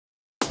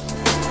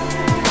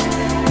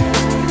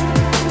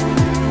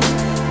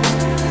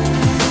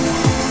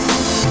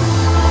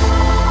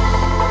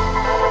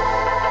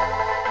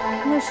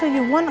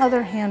one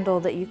other handle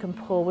that you can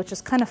pull, which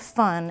is kind of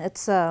fun.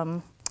 It's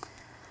a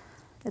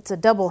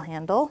double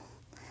handle.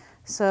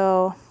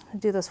 So I'll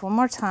do this one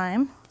more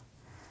time.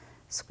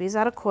 Squeeze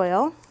out a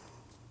coil,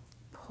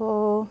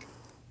 pull.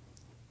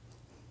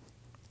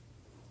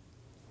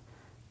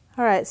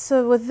 All right,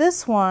 so with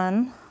this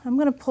one, I'm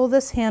going to pull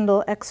this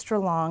handle extra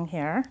long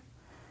here.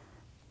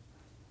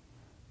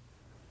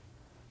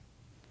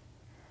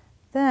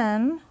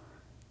 Then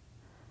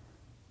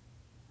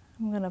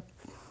I'm going to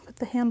put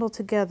the handle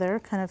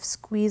together, kind of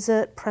squeeze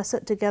it, press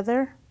it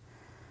together.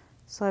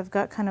 So I've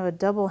got kind of a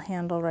double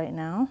handle right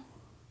now.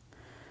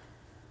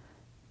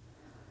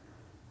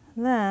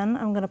 Then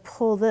I'm going to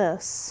pull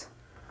this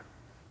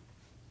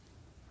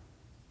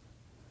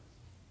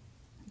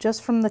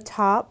just from the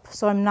top.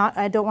 So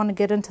I don't want to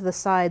get into the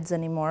sides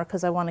anymore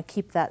because I want to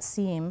keep that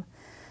seam.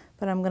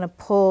 But I'm going to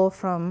pull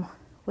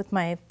with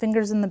my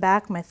fingers in the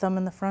back, my thumb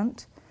in the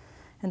front,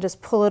 and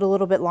just pull it a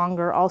little bit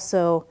longer,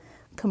 also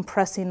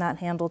compressing that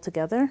handle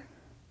together.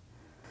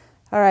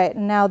 All right,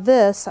 now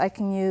this I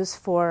can use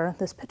for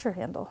this pitcher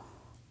handle.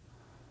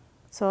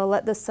 So I'll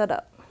let this set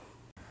up.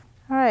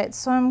 All right,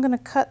 so I'm going to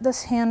cut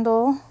this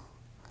handle,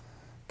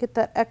 get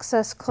that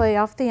excess clay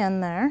off the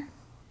end there.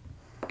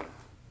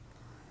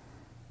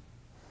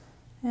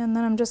 And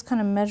then I'm just kind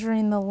of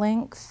measuring the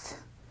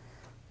length.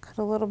 Cut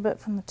a little bit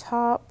from the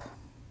top,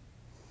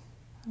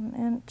 1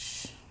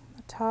 inch,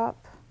 the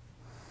top.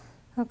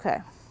 Okay.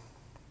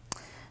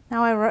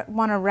 Now I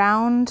want to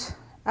round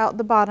out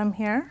the bottom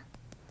here.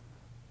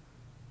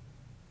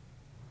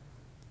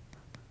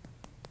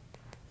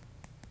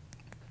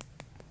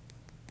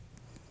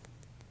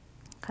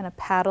 Kind of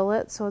paddle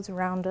it so it's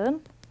rounded.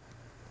 I'm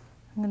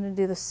going to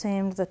do the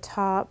same to the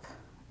top.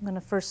 I'm going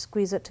to first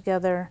squeeze it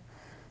together,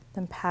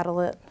 then paddle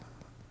it.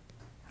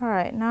 All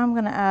right, now I'm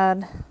going to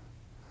add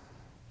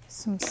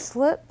some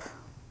slip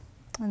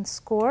and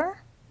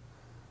score.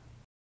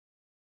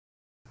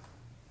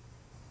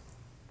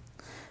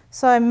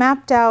 So I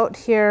mapped out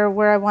here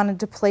where I wanted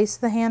to place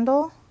the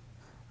handle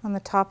on the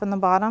top and the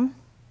bottom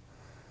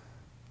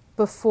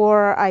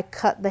before I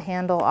cut the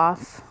handle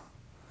off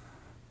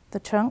the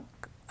chunk.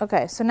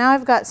 Okay, so now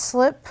I've got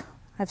slip.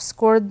 I've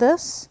scored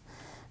this.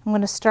 I'm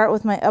going to start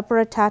with my upper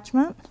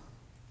attachment.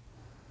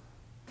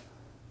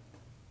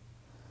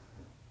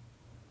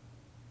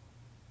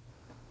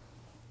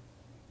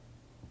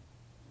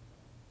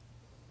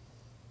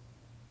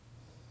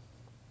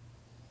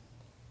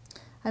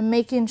 I'm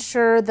making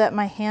sure that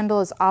my handle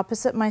is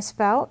opposite my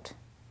spout.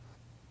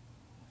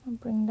 I'll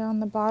bring down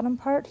the bottom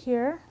part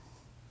here.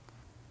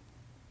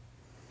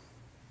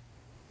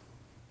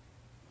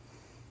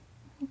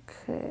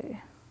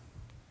 Okay.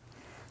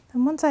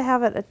 And once I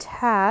have it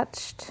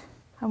attached,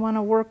 I want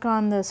to work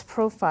on this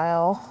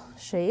profile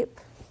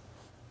shape.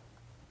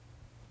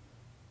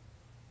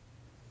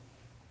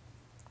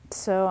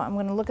 So I'm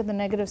going to look at the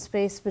negative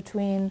space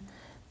between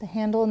the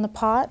handle and the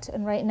pot,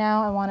 and right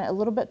now I want it a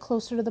little bit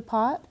closer to the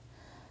pot.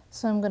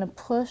 So I'm going to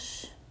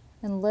push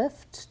and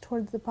lift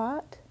towards the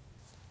pot.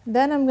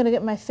 Then I'm going to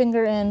get my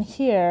finger in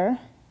here,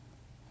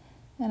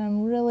 and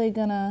I'm really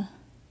going to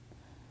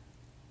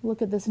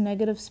look at this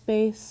negative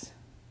space.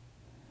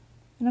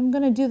 And I'm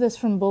going to do this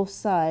from both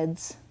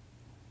sides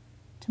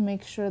to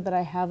make sure that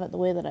I have it the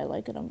way that I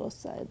like it on both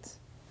sides.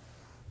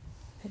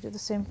 I do the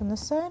same from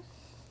this side.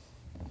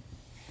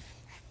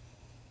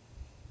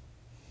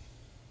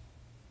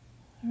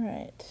 All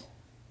right.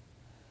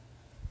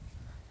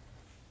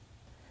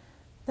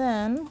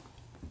 Then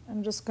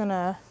I'm just going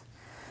to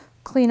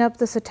clean up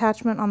this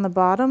attachment on the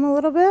bottom a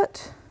little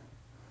bit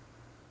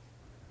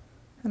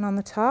and on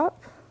the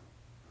top.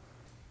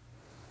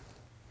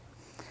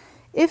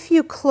 If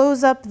you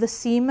close up the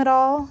seam at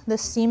all, the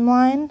seam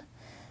line,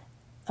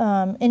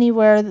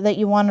 anywhere that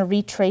you want to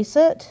retrace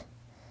it,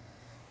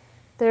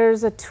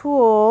 there's a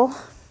tool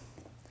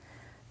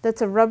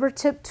that's a rubber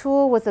tip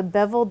tool with a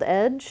beveled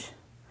edge.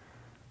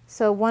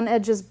 So one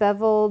edge is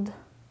beveled,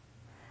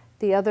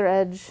 the other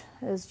edge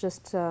is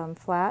just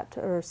flat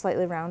or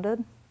slightly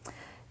rounded.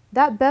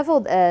 That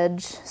beveled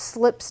edge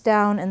slips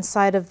down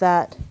inside of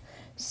that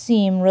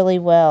seam really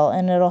well,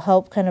 and it'll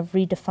help kind of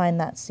redefine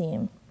that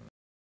seam.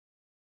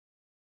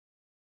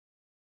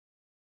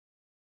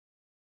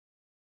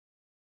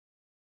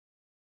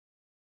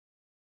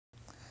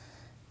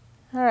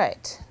 All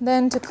right,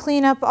 then to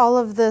clean up all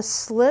of this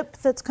slip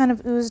that's kind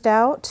of oozed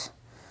out,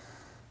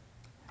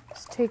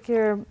 just take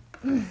your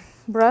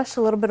brush,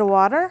 a little bit of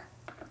water,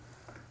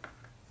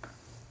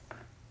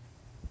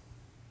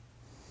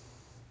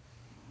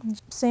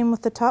 same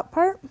with the top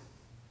part.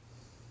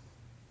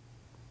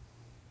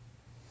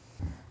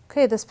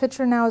 Okay, this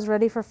pitcher now is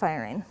ready for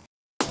firing.